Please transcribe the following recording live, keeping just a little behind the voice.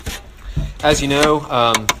As you know,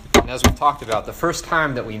 and as we've talked about, the first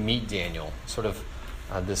time that we meet Daniel, sort of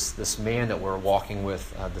this man that we're walking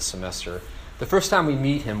with this semester, the first time we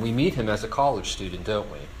meet him as a college student,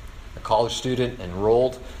 don't we? A college student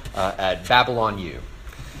enrolled at Babylon U.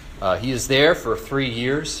 He is there for 3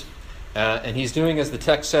 years, and he's doing as the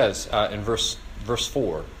text says in verse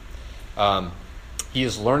 4. He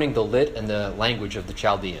is learning the lit and the language of the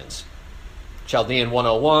Chaldeans. Chaldean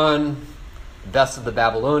 101, best of the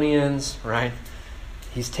Babylonians, right?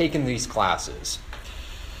 He's taken these classes.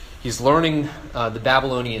 He's learning the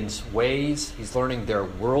Babylonians' ways. He's learning their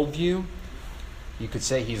worldview. You could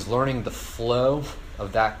say he's learning the flow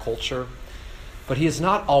of that culture. But he is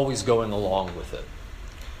not always going along with it.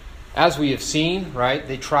 As we have seen, right,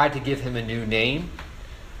 they tried to give him a new name.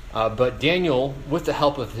 But Daniel, with the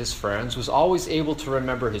help of his friends, was always able to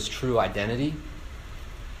remember his true identity.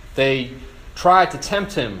 They tried to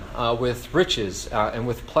tempt him with riches and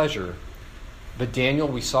with pleasure. But Daniel,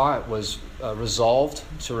 we saw it, was resolved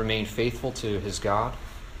to remain faithful to his God.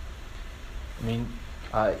 I mean,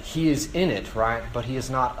 he is in it, right? But he is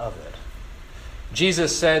not of it.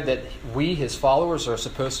 Jesus said that we, his followers, are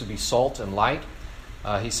supposed to be salt and light.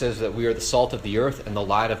 He says that we are the salt of the earth and the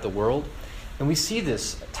light of the world. And we see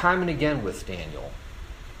this time and again with Daniel.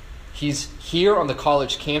 He's here on the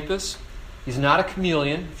college campus. He's not a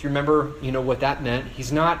chameleon, if you remember, what that meant.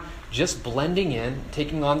 He's not just blending in,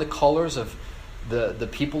 taking on the colors of the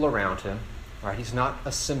people around him. Right? He's not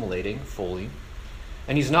assimilating fully.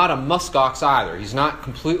 And he's not a muskox either. He's not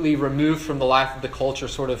completely removed from the life of the culture,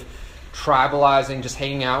 sort of tribalizing, just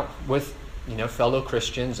hanging out with, fellow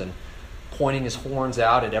Christians and pointing his horns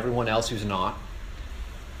out at everyone else who's not.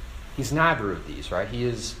 He's neither of these, right? He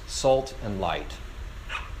is salt and light,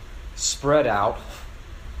 spread out,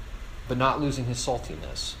 but not losing his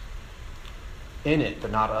saltiness. In it,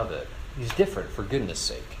 but not of it. He's different for goodness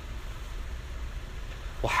sake.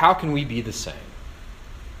 Well, how can we be the same?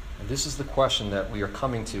 And this is the question that we are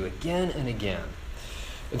coming to again and again.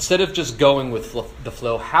 Instead of just going with the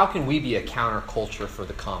flow, how can we be a counterculture for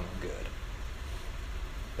the common good?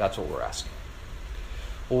 That's what we're asking.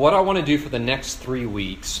 Well, what I want to do for the next 3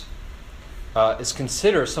 weeks is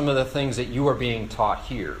consider some of the things that you are being taught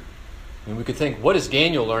here. I mean, we could think, what is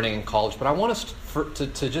Daniel learning in college? But I want us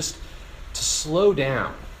to slow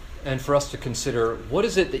down and for us to consider, what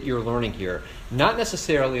is it that you're learning here? Not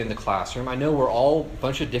necessarily in the classroom. I know we're all a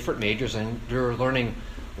bunch of different majors and you're learning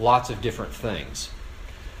lots of different things.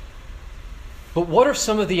 But what are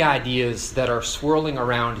some of the ideas that are swirling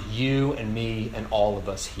around you and me and all of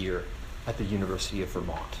us here at the University of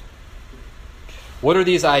Vermont? What are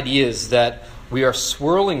these ideas that are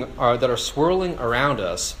swirling around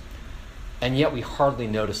us, and yet we hardly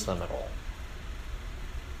notice them at all?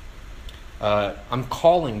 I'm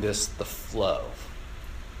calling this the flow,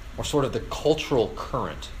 or sort of the cultural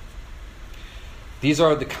current. These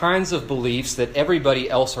are the kinds of beliefs that everybody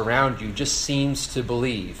else around you just seems to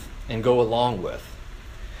believe and go along with.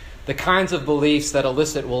 The kinds of beliefs that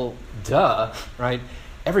elicit, well, duh, right?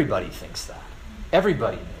 Everybody thinks that.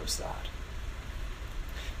 Everybody knows that.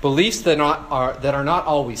 Beliefs that are not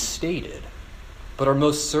always stated, but are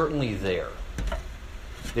most certainly there.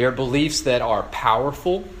 They are beliefs that are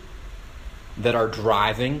powerful, that are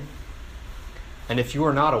driving, and if you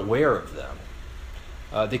are not aware of them,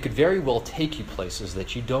 they could very well take you places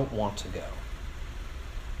that you don't want to go.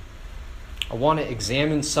 I want to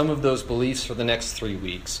examine some of those beliefs for the next 3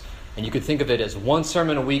 weeks, and you could think of it as one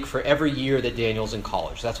sermon a week for every year that Daniel's in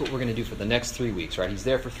college. That's what we're going to do for the next 3 weeks, right? He's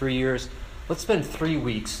there for 3 years. Let's spend 3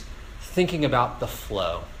 weeks thinking about the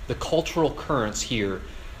flow, the cultural currents here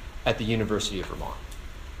at the University of Vermont.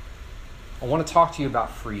 I want to talk to you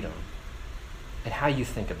about freedom and how you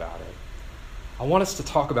think about it. I want us to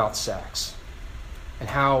talk about sex and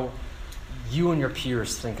how you and your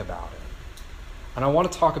peers think about it. And I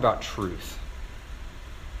want to talk about truth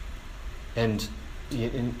and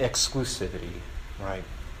in exclusivity, right?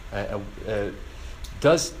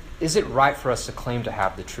 Is it right for us to claim to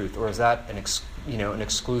have the truth, or is that an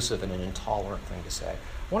exclusive and an intolerant thing to say?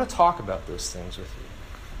 I want to talk about those things with you.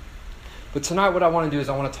 But tonight what I want to do is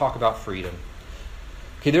I want to talk about freedom.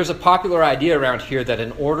 Okay, there's a popular idea around here that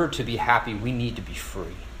in order to be happy, we need to be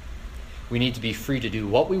free. We need to be free to do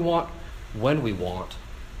what we want, when we want,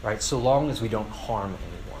 right? So long as we don't harm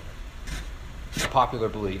anyone. It's a popular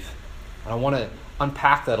belief. And I want to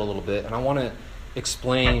unpack that a little bit, and I want to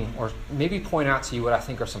explain or maybe point out to you what I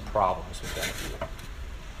think are some problems with that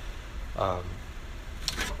view.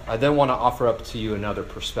 I then want to offer up to you another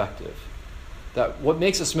perspective. That what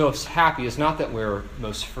makes us most happy is not that we're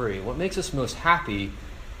most free. What makes us most happy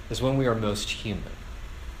is when we are most human.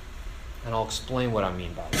 And I'll explain what I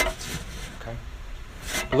mean by that. Okay?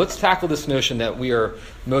 But let's tackle this notion that we are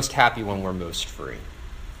most happy when we're most free.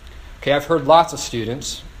 Okay, I've heard lots of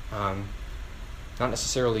students, not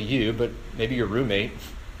necessarily you, but maybe your roommate,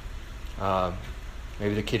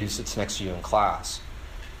 maybe the kid who sits next to you in class.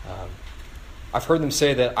 I've heard them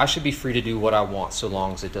say that I should be free to do what I want so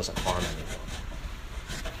long as it doesn't harm anyone.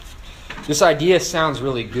 This idea sounds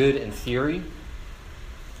really good in theory.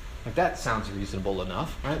 Like, that sounds reasonable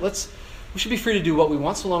enough, right? We should be free to do what we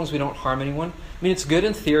want so long as we don't harm anyone. I mean, it's good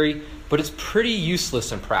in theory, but it's pretty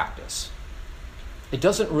useless in practice. It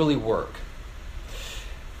doesn't really work.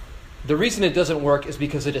 The reason it doesn't work is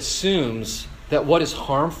because it assumes that what is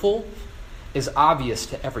harmful is obvious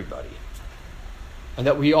to everybody, and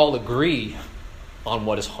that we all agree on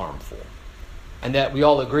what is harmful, and that we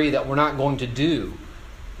all agree that we're not going to do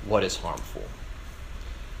what is harmful.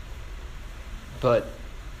 But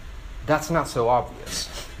that's not so obvious.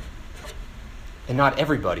 And not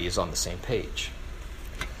everybody is on the same page.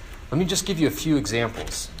 Let me just give you a few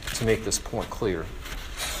examples to make this point clear.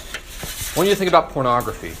 When you think about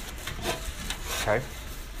pornography, okay?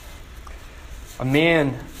 A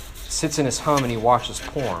man sits in his home and he watches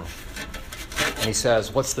porn. And he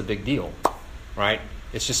says, what's the big deal? Right?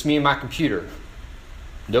 It's just me and my computer.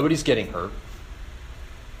 Nobody's getting hurt.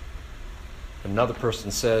 Another person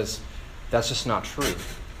says, that's just not true.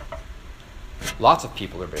 Lots of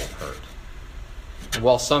people are being hurt. And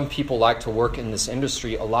while some people like to work in this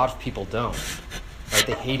industry, a lot of people don't. Right?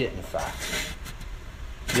 They hate it, in fact.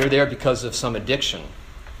 They're there because of some addiction,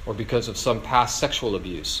 or because of some past sexual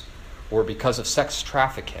abuse, or because of sex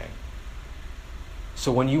trafficking.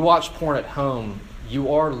 So when you watch porn at home,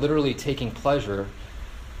 you are literally taking pleasure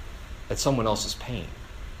at someone else's pain.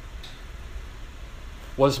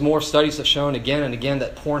 What's more, studies have shown again and again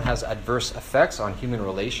that porn has adverse effects on human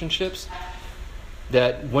relationships.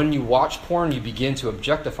 That when you watch porn, you begin to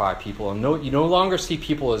objectify people. And you no longer see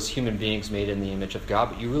people as human beings made in the image of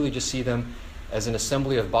God, but you really just see them as an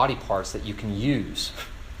assembly of body parts that you can use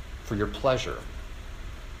for your pleasure.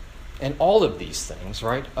 And all of these things,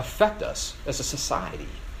 right, affect us as a society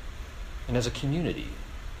and as a community.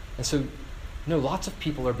 And so, lots of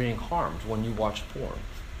people are being harmed when you watch porn.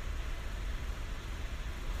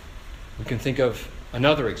 We can think of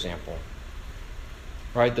another example,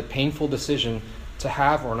 right? The painful decision to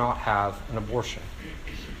have or not have an abortion.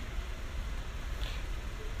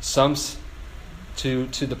 To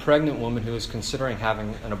the pregnant woman who is considering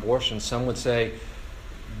having an abortion, some would say,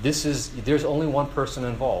 there's only one person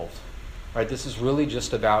involved, right? This is really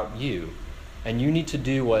just about you, and you need to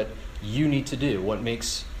do what you need to do,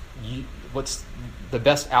 what's the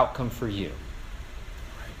best outcome for you.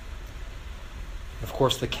 Of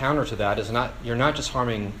course, the counter to that is you're not just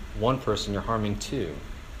harming one person, you're harming two.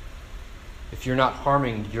 If you're not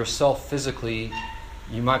harming yourself physically,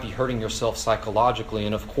 you might be hurting yourself psychologically,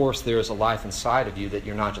 and of course there is a life inside of you that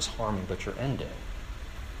you're not just harming, but you're ending.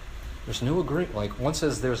 There's no agreement. Like, one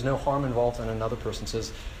says there's no harm involved, and another person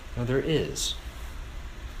says, no, there is.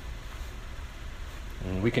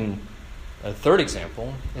 And a third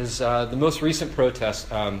example is the most recent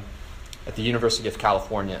protest at the University of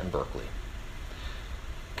California in Berkeley.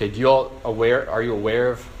 Okay, are you aware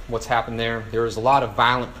of what's happened there? There was a lot of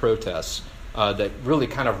violent protests that really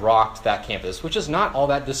kind of rocked that campus, which is not all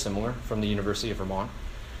that dissimilar from the University of Vermont.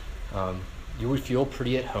 You would feel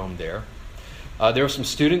pretty at home there. There were some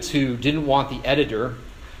students who didn't want the editor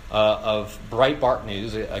of Breitbart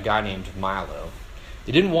News, a guy named Milo.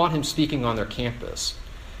 They didn't want him speaking on their campus.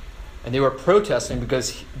 And they were protesting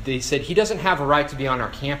because they said he doesn't have a right to be on our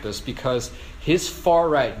campus because his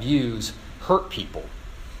far-right views hurt people,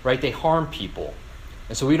 right? They harm people.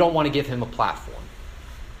 And so we don't want to give him a platform.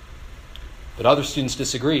 But other students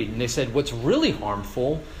disagreed, and they said what's really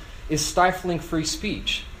harmful is stifling free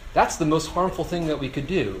speech. That's the most harmful thing that we could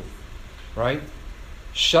do, right?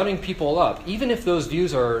 Shutting people up, even if those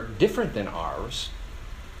views are different than ours,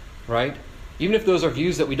 right? Even if those are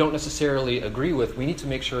views that we don't necessarily agree with, we need to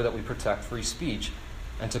make sure that we protect free speech,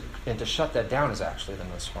 and to shut that down is actually the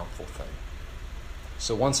most harmful thing.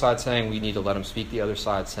 So one side saying we need to let them speak, the other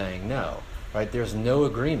side saying no, right? There's no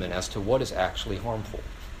agreement as to what is actually harmful.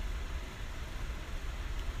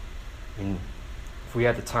 I mean, if we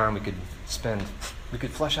had the time, we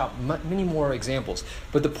could flesh out many more examples.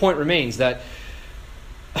 But the point remains that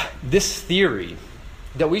this theory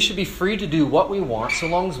that we should be free to do what we want so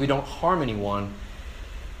long as we don't harm anyone,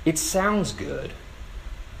 it sounds good,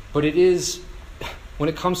 but it is, when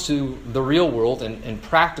it comes to the real world and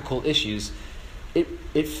practical issues,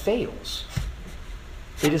 it fails.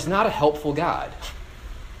 It is not a helpful guide.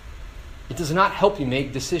 It does not help you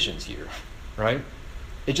make decisions here, right?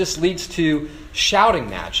 It just leads to shouting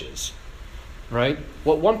matches right?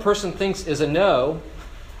 What one person thinks is a no,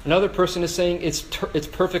 another person is saying it's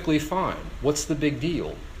perfectly fine. What's the big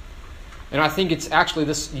deal? And I think it's actually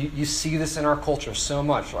this, you see this in our culture so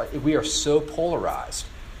much. Right? We are so polarized.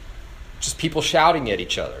 Just people shouting at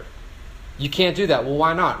each other. You can't do that. Well,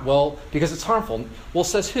 why not? Well, because it's harmful. Well,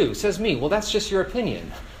 says who? Says me. Well, that's just your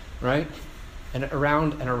opinion, right? And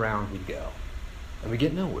around we go. And we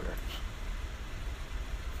get nowhere.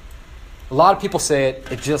 A lot of people say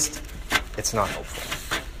it's not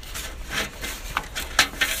helpful.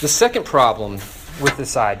 The second problem with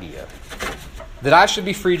this idea, that I should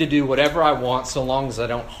be free to do whatever I want so long as I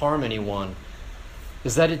don't harm anyone,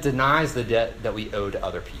 is that it denies the debt that we owe to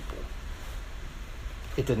other people.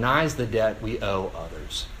 It denies the debt we owe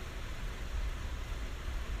others.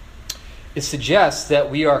 It suggests that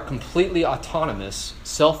we are completely autonomous,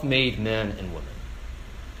 self-made men and women.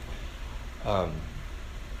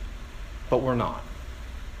 But we're not.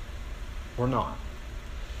 We're not.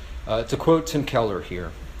 To quote Tim Keller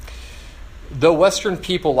here, though Western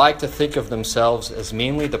people like to think of themselves as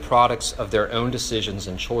mainly the products of their own decisions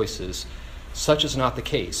and choices, such is not the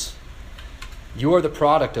case. You are the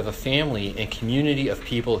product of a family and community of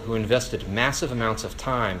people who invested massive amounts of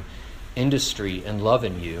time, industry, and love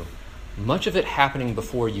in you, much of it happening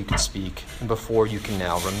before you could speak and before you can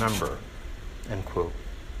now remember. End quote.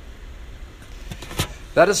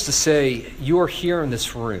 That is to say, you are here in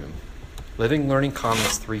this room, Living Learning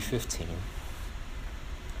Commons 315.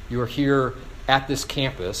 You are here at this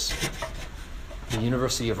campus, the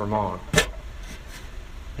University of Vermont.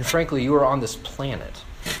 And frankly, you are on this planet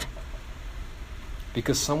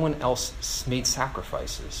because someone else made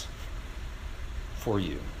sacrifices for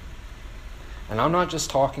you. And I'm not just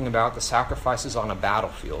talking about the sacrifices on a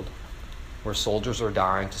battlefield where soldiers are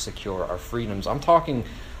dying to secure our freedoms. I'm talking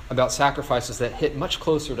about sacrifices that hit much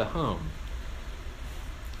closer to home.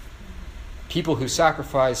 People who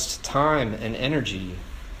sacrificed time and energy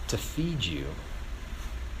to feed you,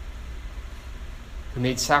 who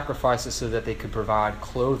made sacrifices so that they could provide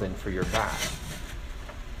clothing for your back,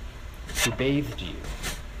 who bathed you,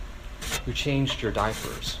 who changed your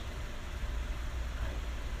diapers,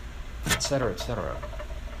 etc., etc.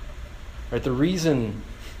 Right? The reason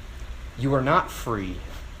you are not free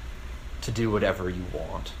to do whatever you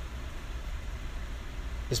want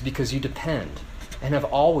is because you depend and have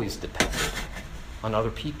always depended on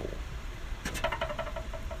other people.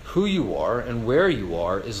 Who you are and where you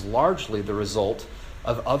are is largely the result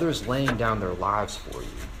of others laying down their lives for you.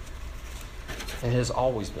 And it has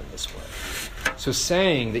always been this way. So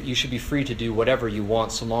saying that you should be free to do whatever you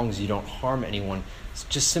want so long as you don't harm anyone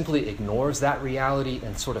just simply ignores that reality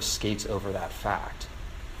and sort of skates over that fact.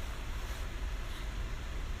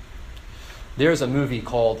 There's a movie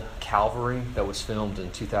called Calvary that was filmed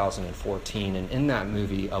in 2014, and in that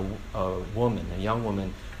movie, a young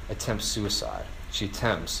woman, attempts suicide. She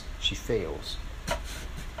fails.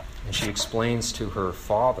 And she explains to her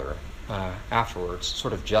father afterwards,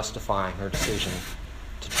 sort of justifying her decision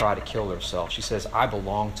to try to kill herself. She says, "I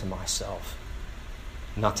belong to myself,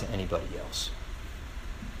 not to anybody else."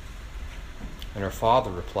 And her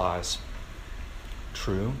father replies,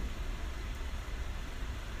 "True,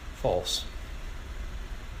 false.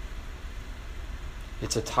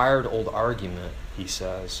 It's a tired old argument," he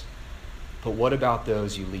says, "but what about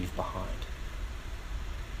those you leave behind?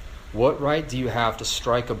 What right do you have to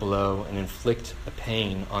strike a blow and inflict a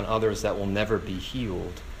pain on others that will never be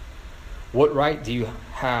healed? What right do you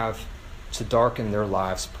have to darken their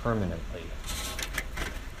lives permanently?"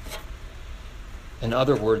 In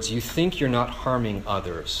other words, you think you're not harming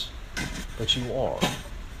others, but you are.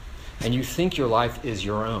 And you think your life is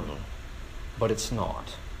your own, but it's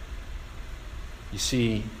not. You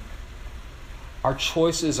see, our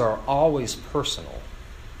choices are always personal,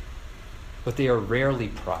 but they are rarely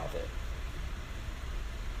private.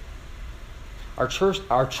 Our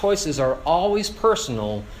choices are always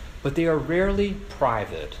personal, but they are rarely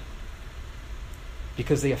private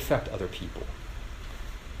because they affect other people.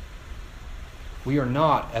 We are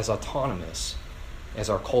not as autonomous as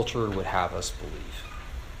our culture would have us believe.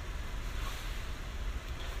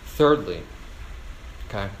 Thirdly,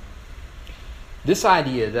 this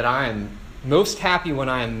idea that I am most happy when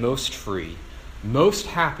I am most free, most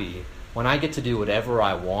happy when I get to do whatever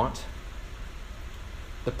I want.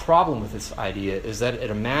 The problem with this idea is that it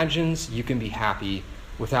imagines you can be happy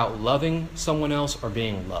without loving someone else or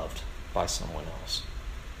being loved by someone else.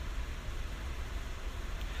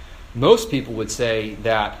 Most people would say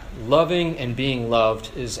that loving and being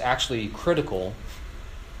loved is actually critical,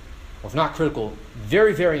 or if not critical,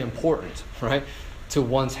 very, very important, right, to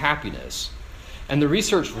one's happiness. And the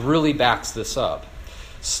research really backs this up.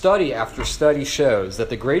 Study after study shows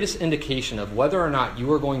that the greatest indication of whether or not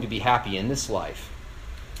you are going to be happy in this life,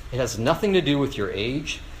 it has nothing to do with your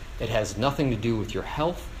age, it has nothing to do with your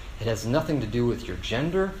health, it has nothing to do with your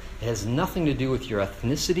gender, it has nothing to do with your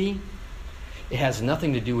ethnicity, it has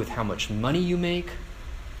nothing to do with how much money you make,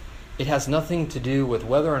 it has nothing to do with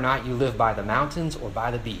whether or not you live by the mountains or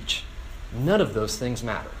by the beach. None of those things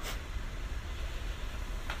matter.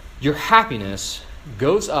 Your happiness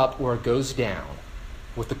goes up or it goes down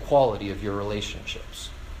with the quality of your relationships.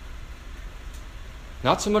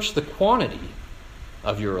 Not so much the quantity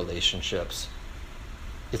of your relationships,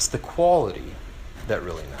 it's the quality that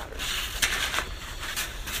really matters.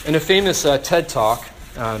 In a famous TED Talk,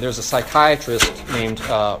 there's a psychiatrist named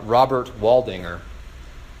Robert Waldinger.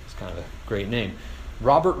 It's kind of a great name.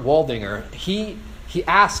 Robert Waldinger, he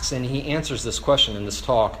asks and he answers this question in this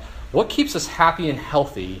talk: what keeps us happy and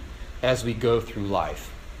healthy as we go through life?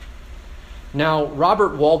 Now,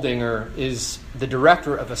 Robert Waldinger is the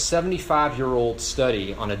director of a 75-year-old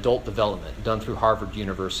study on adult development done through Harvard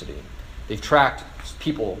University. They've tracked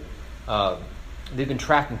people, they've been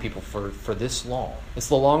tracking people for this long. It's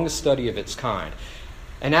the longest study of its kind.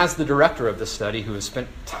 And as the director of this study, who has spent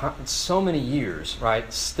so many years,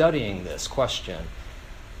 right, studying this question,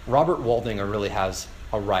 Robert Waldinger really has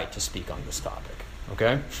a right to speak on this topic,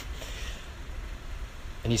 okay?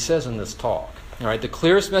 And he says in this talk, all right, the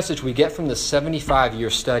clearest message we get from this 75-year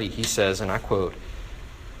study, he says, and I quote,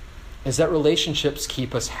 is that relationships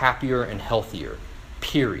keep us happier and healthier,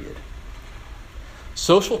 period.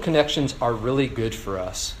 Social connections are really good for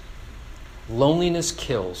us. Loneliness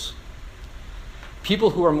kills.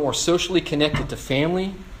 People who are more socially connected to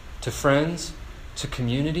family, to friends, to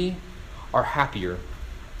community are happier.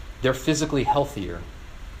 They're physically healthier,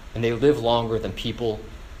 and they live longer than people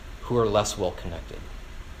who are less well connected.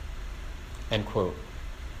 End quote.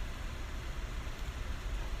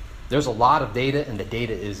 There's a lot of data, and the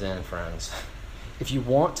data is in, friends. If you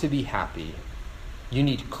want to be happy, you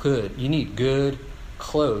need good,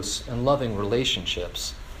 close, and loving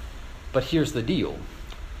relationships. But here's the deal.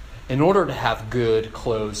 In order to have good,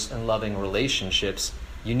 close, and loving relationships,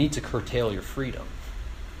 you need to curtail your freedom.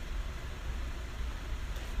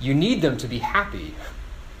 You need them to be happy,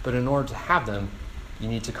 but in order to have them, you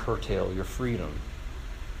need to curtail your freedom.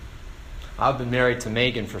 I've been married to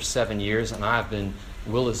Megan for 7 years, and I've been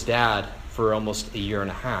Willa's dad for almost a year and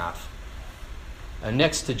a half. And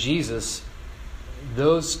next to Jesus,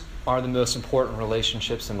 those are the most important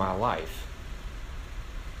relationships in my life.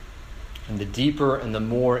 And the deeper and the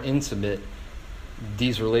more intimate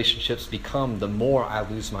these relationships become, the more I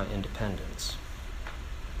lose my independence.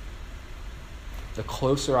 The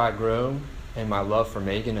closer I grow in my love for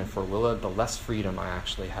Megan and for Willa, the less freedom I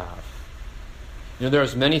actually have. You know,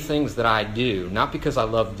 there's many things that I do, not because I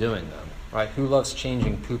love doing them, right? Who loves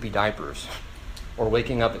changing poopy diapers or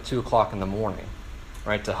waking up at 2 o'clock in the morning,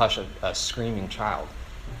 right, to hush a screaming child?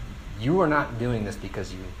 You are not doing this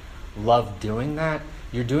because you love doing that.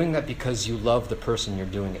 You're doing that because you love the person you're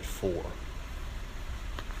doing it for.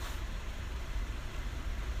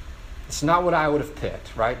 It's not what I would have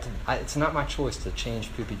picked, right? It's not my choice to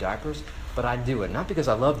change poopy diapers, but I do it. Not because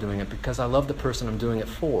I love doing it, because I love the person I'm doing it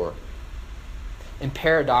for. And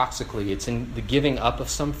paradoxically, it's in the giving up of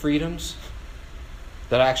some freedoms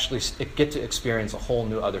that I actually get to experience a whole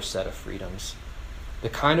new other set of freedoms. The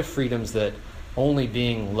kind of freedoms that only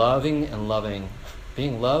being loved and loving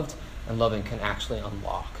can actually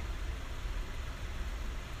unlock.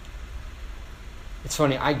 It's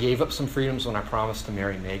funny, I gave up some freedoms when I promised to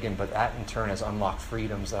marry Megan, but that in turn has unlocked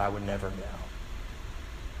freedoms that I would never know.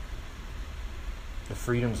 The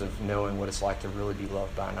freedoms of knowing what it's like to really be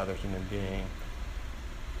loved by another human being.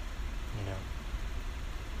 You know,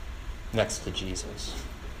 next to Jesus.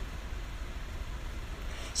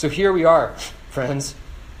 So here we are, friends,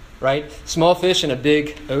 right? Small fish in a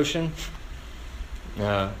big ocean,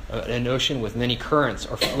 an ocean with many currents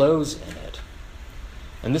or flows in it.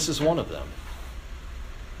 And this is one of them.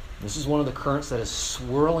 This is one of the currents that is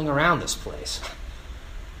swirling around this place,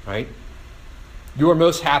 right? You are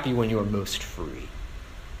most happy when you are most free.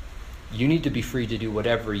 You need to be free to do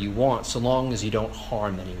whatever you want so long as you don't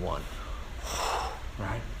harm anyone.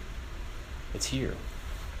 Right? It's here.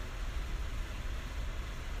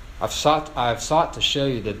 I've sought to show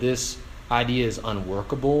you that this idea is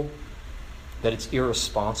unworkable, that it's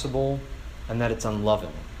irresponsible, and that it's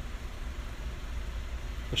unloving.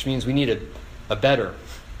 Which means we need a better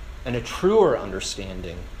and a truer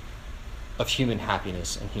understanding of human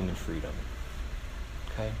happiness and human freedom.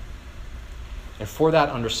 Okay? And for that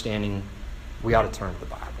understanding, we ought to turn to the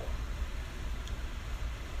Bible.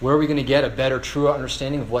 Where are we going to get a better, truer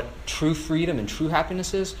understanding of what true freedom and true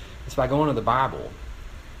happiness is? It's by going to the Bible.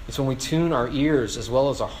 It's when we tune our ears as well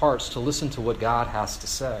as our hearts to listen to what God has to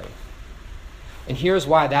say. And here's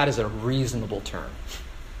why that is a reasonable term.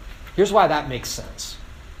 Here's why that makes sense.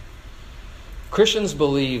 Christians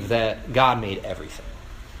believe that God made everything.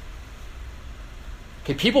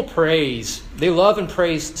 Okay, people they love and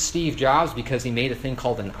praise Steve Jobs because he made a thing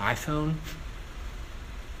called an iPhone.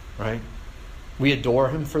 Right? We adore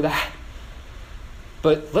him for that.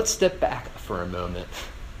 But let's step back for a moment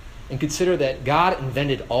and consider that God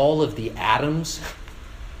invented all of the atoms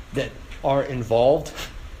that are involved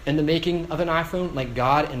in the making of an iPhone. Like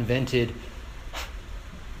God invented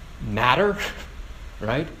matter,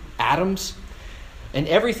 right? Atoms. And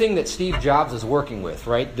everything that Steve Jobs is working with,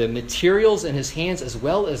 right? The materials in his hands as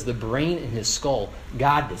well as the brain in his skull,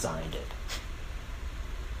 God designed it.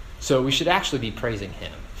 So we should actually be praising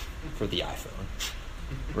him for the iPhone,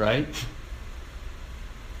 right?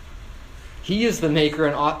 He is the maker,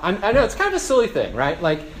 and I know it's kind of a silly thing, right?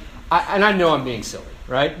 Like, I know I'm being silly,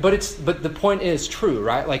 right? But the point is true,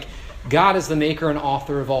 right? Like, God is the maker and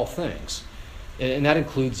author of all things, and that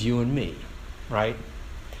includes you and me, right?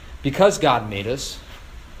 Because God made us,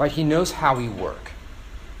 right? He knows how we work.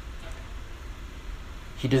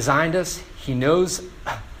 He designed us. He knows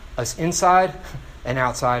us inside and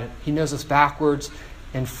outside. He knows us backwards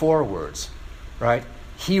and forwards, right?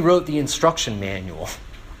 He wrote the instruction manual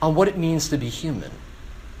on what it means to be human.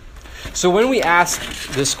 So when we ask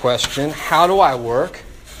this question, how do I work?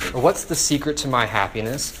 Or what's the secret to my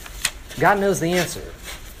happiness? God knows the answer.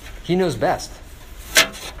 He knows best.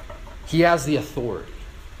 He has the authority.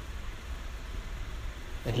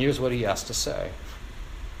 And here's what he has to say.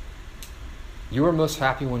 You are most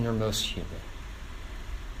happy when you're most human.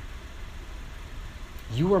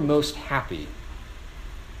 You are most happy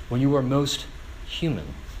when you are most human.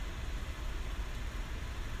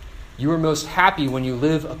 You are most happy when you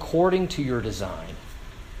live according to your design.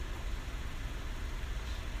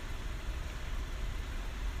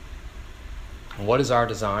 And what is our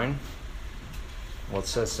design? Well, it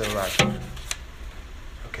says so right here.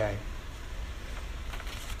 Okay.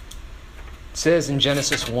 It says in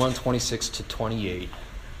Genesis 1:26-28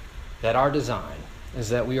 that our design is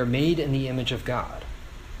that we are made in the image of God.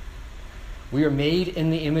 We are made in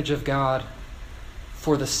the image of God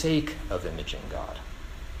for the sake of imaging God.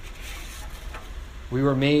 We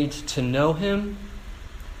were made to know him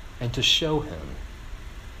and to show him.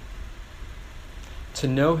 To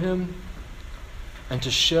know him and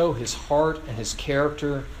to show his heart and his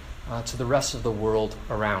character to the rest of the world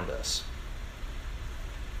around us.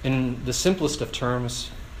 In the simplest of terms,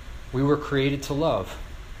 we were created to love.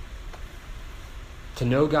 To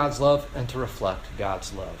know God's love and to reflect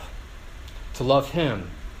God's love. To love him,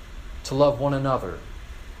 to love one another,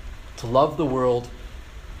 to love the world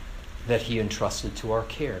that he entrusted to our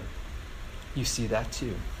care. You see that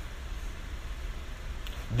too.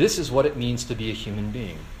 This is what it means to be a human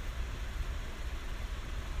being.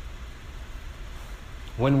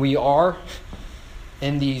 When we are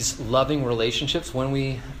in these loving relationships, when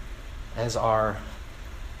we, as our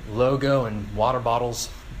logo and water bottles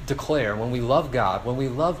declare, when we love God, when we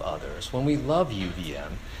love others, when we love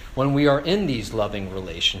UVM, when we are in these loving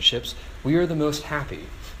relationships, we are the most happy.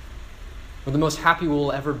 We're the most happy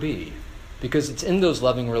we'll ever be, because it's in those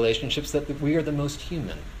loving relationships that we are the most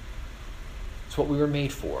human. It's what we were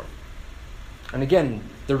made for. And again,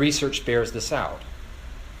 the research bears this out.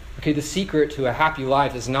 Okay, the secret to a happy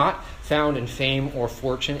life is not found in fame or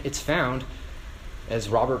fortune. It's found, as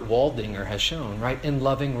Robert Waldinger has shown, right, in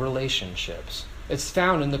loving relationships. It's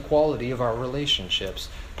found in the quality of our relationships,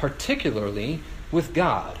 particularly with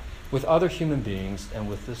God, with other human beings, and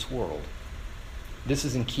with this world. This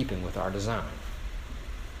is in keeping with our design.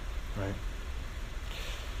 Right?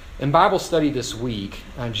 In Bible study this week,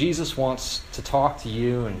 Jesus wants to talk to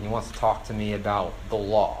you and he wants to talk to me about the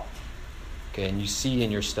law. Okay, and you see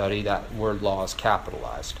in your study that word law is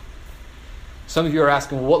capitalized. Some of you are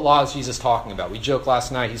asking, well, what law is Jesus talking about? We joked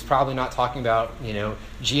last night, he's probably not talking about,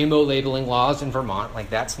 GMO labeling laws in Vermont. Like,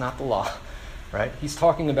 that's not the law, right? He's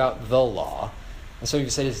talking about the law. And so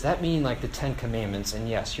you say, does that mean like the Ten Commandments? And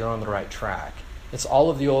yes, you're on the right track. It's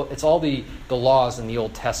all the laws in the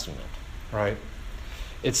Old Testament, right?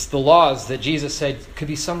 It's the laws that Jesus said could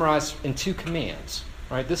be summarized in 2 commands,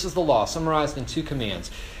 right? This is the law, summarized in 2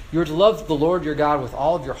 commands. You are to love the Lord your God with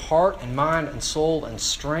all of your heart and mind and soul and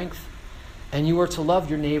strength, and you are to love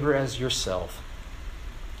your neighbor as yourself.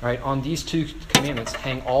 Right? On these 2 commandments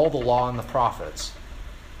hang all the law and the prophets.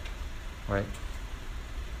 Right?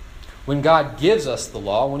 When God gives us the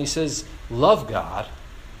law, when he says love God,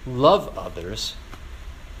 love others,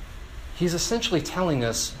 he's essentially telling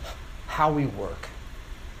us how we work.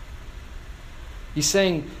 He's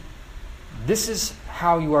saying, this is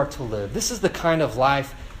how you are to live. This is the kind of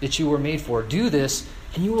life that you were made for. Do this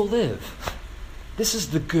and you will live. This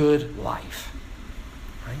is the good life.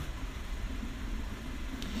 Right?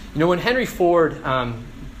 You know, when Henry Ford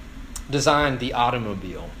designed the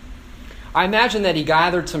automobile, I imagine that he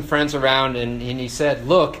gathered some friends around and he said,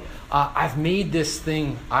 look, I've made this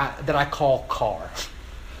thing that I call car.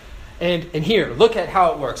 And here, look at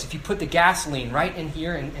how it works. If you put the gasoline right in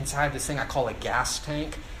here inside this thing I call a gas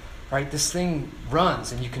tank, right, this thing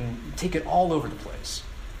runs and you can take it all over the place.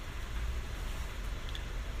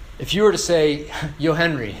 If you were to say, yo,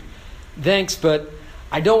 Henry, thanks, but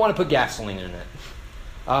I don't want to put gasoline in it.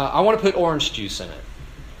 I want to put orange juice in it.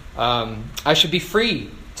 I should be free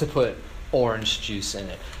to put orange juice in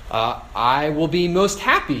it. I will be most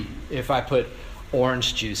happy if I put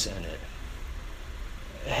orange juice in it.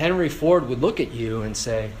 Henry Ford would look at you and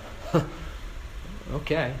say,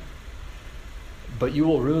 okay, but you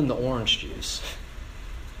will ruin the orange juice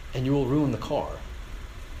and you will ruin the car.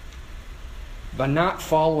 By not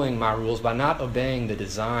following my rules, by not obeying the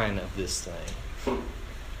design of this thing,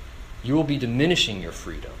 you will be diminishing your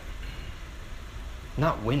freedom,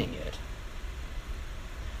 not winning it.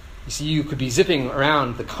 You see, you could be zipping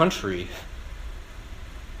around the country,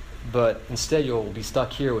 but instead you'll be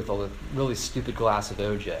stuck here with a really stupid glass of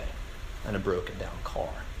OJ and a broken down car.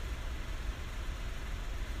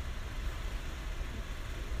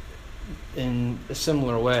 In a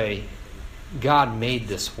similar way, God made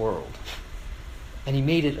this world, and He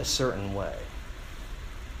made it a certain way.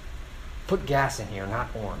 Put gas in here, not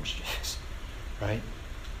orange juice, right?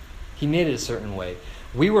 He made it a certain way.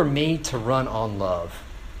 We were made to run on love,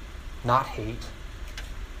 not hate.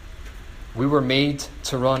 We were made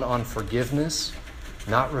to run on forgiveness,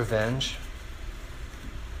 not revenge.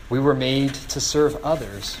 We were made to serve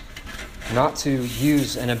others, not to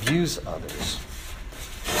use and abuse others.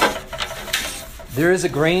 There is a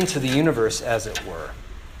grain to the universe, as it were.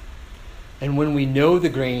 And when we know the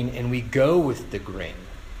grain and we go with the grain,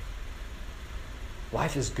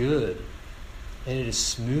 life is good, and it is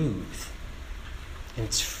smooth, and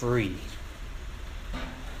it's free.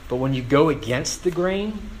 But when you go against the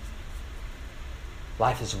grain,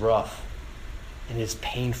 life is rough, and it is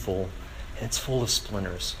painful, and it's full of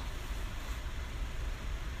splinters.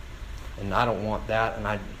 And I don't want that, and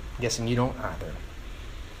I'm guessing you don't either.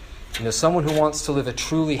 You know, someone who wants to live a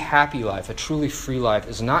truly happy life, a truly free life,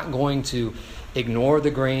 is not going to ignore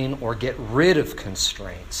the grain or get rid of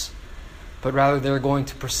constraints, but rather they're going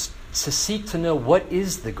to seek to know what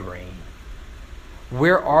is the grain,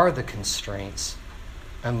 where are the constraints,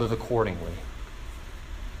 and live accordingly.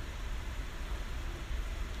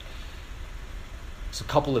 It's a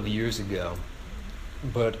couple of years ago,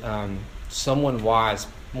 but someone wise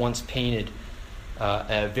once painted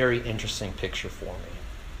a very interesting picture for me.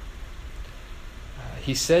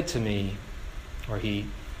 He said to me, or he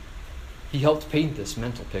helped paint this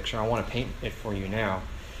mental picture. I want to paint it for you now.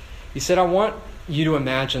 He said, I want you to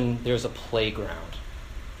imagine there's a playground.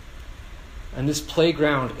 And this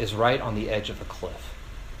playground is right on the edge of a cliff.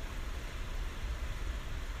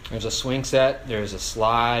 There's a swing set, there's a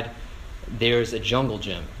slide, there's a jungle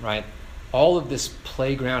gym, right? All of this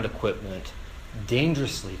playground equipment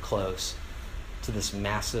dangerously close to this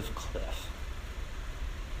massive cliff.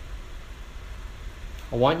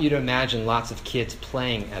 I want you to imagine lots of kids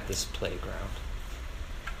playing at this playground.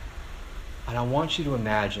 And I want you to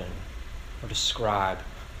imagine or describe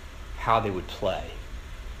how they would play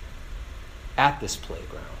at this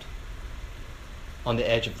playground on the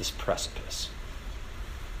edge of this precipice.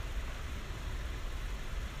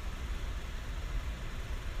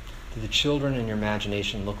 Do the children in your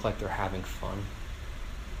imagination look like they're having fun?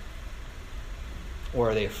 Or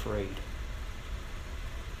are they afraid?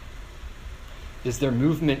 Is their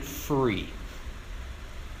movement free?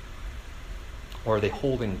 Or are they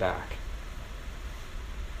holding back?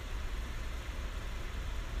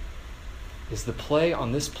 Is the play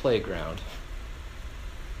on this playground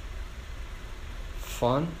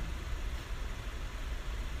fun?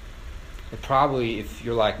 It probably, if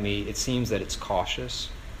you're like me, it seems that it's cautious.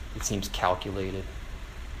 It seems calculated.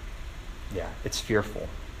 Yeah, it's fearful.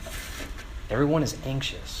 Everyone is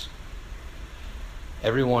anxious.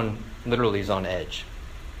 Everyone literally is on edge.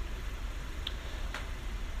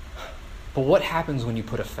 But what happens when you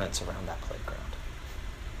put a fence around that playground?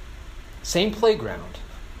 Same playground,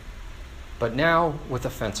 but now with a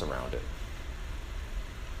fence around it.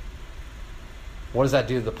 What does that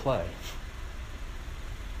do to the play?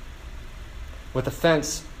 With the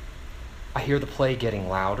fence, I hear the play getting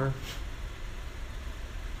louder.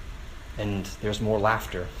 and there's more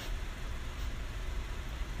laughter.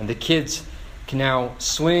 And the kids can now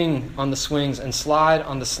swing on the swings and slide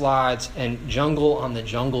on the slides and jungle on the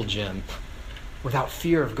jungle gym without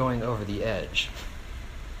fear of going over the edge.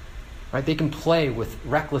 Right? They can play with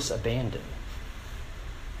reckless abandon.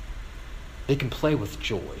 They can play with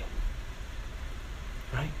joy.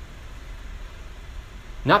 Right?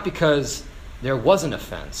 Not because there was an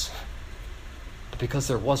offense, but because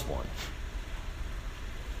there was one.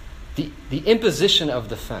 The imposition of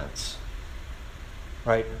the fence,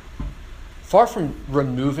 right? Far from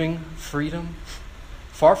removing freedom,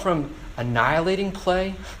 far from annihilating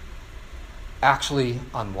play, actually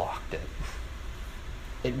unlocked it.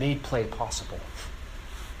 It made play possible.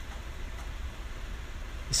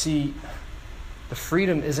 You see, the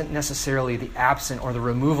freedom isn't necessarily the absence or the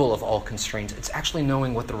removal of all constraints. It's actually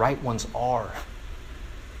knowing what the right ones are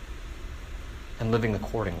and living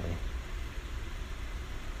accordingly.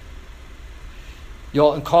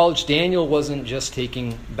 Y'all, in college, Daniel wasn't just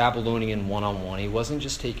taking Babylonian 101. He wasn't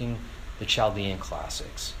just taking the Chaldean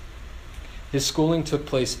classics. His schooling took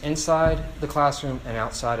place inside the classroom and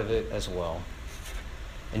outside of it as well.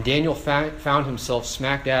 And Daniel found himself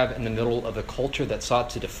smack dab in the middle of a culture that sought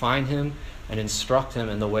to define him and instruct him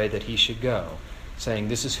in the way that he should go, saying,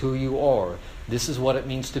 this is who you are. This is what it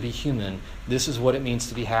means to be human. This is what it means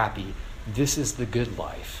to be happy. This is the good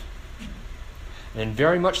life. And in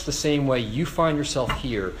very much the same way, you find yourself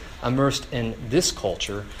here, immersed in this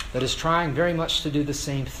culture that is trying very much to do the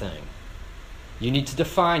same thing. You need to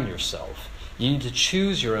define yourself. You need to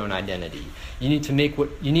choose your own identity. You need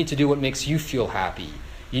to do what makes you feel happy.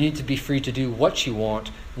 You need to be free to do what you want,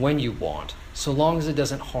 when you want, so long as it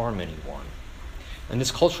doesn't harm anyone. And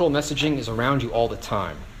this cultural messaging is around you all the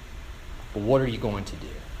time. But what are you going to do?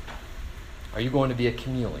 Are you going to be a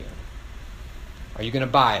chameleon? Are you going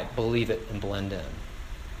to buy it, believe it, and blend in?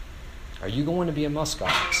 Are you going to be a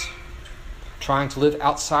muskox, trying to live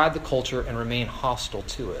outside the culture and remain hostile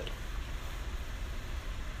to it?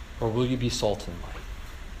 Or will you be salt and light?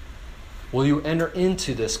 Will you enter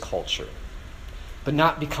into this culture, but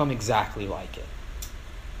not become exactly like it?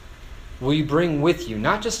 Will you bring with you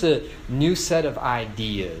not just a new set of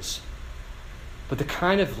ideas, but the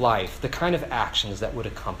kind of life, the kind of actions that would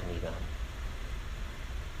accompany them?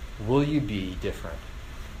 Will you be different,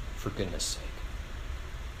 for goodness sake?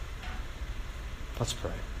 Let's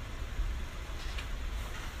pray.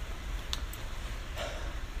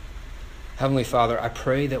 Heavenly Father, I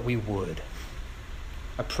pray that we would.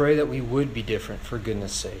 I pray that we would be different, for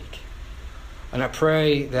goodness sake. And I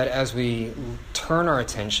pray that as we turn our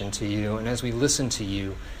attention to you and as we listen to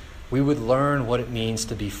you, we would learn what it means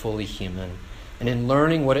to be fully human. And in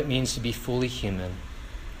learning what it means to be fully human,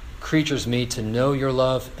 creatures made to know your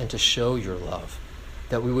love and to show your love,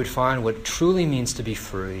 that we would find what it truly means to be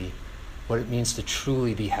free, what it means to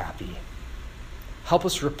truly be happy. Help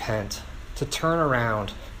us repent, to turn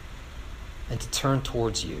around, and to turn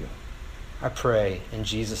towards you. I pray in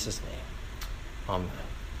Jesus' name. Amen.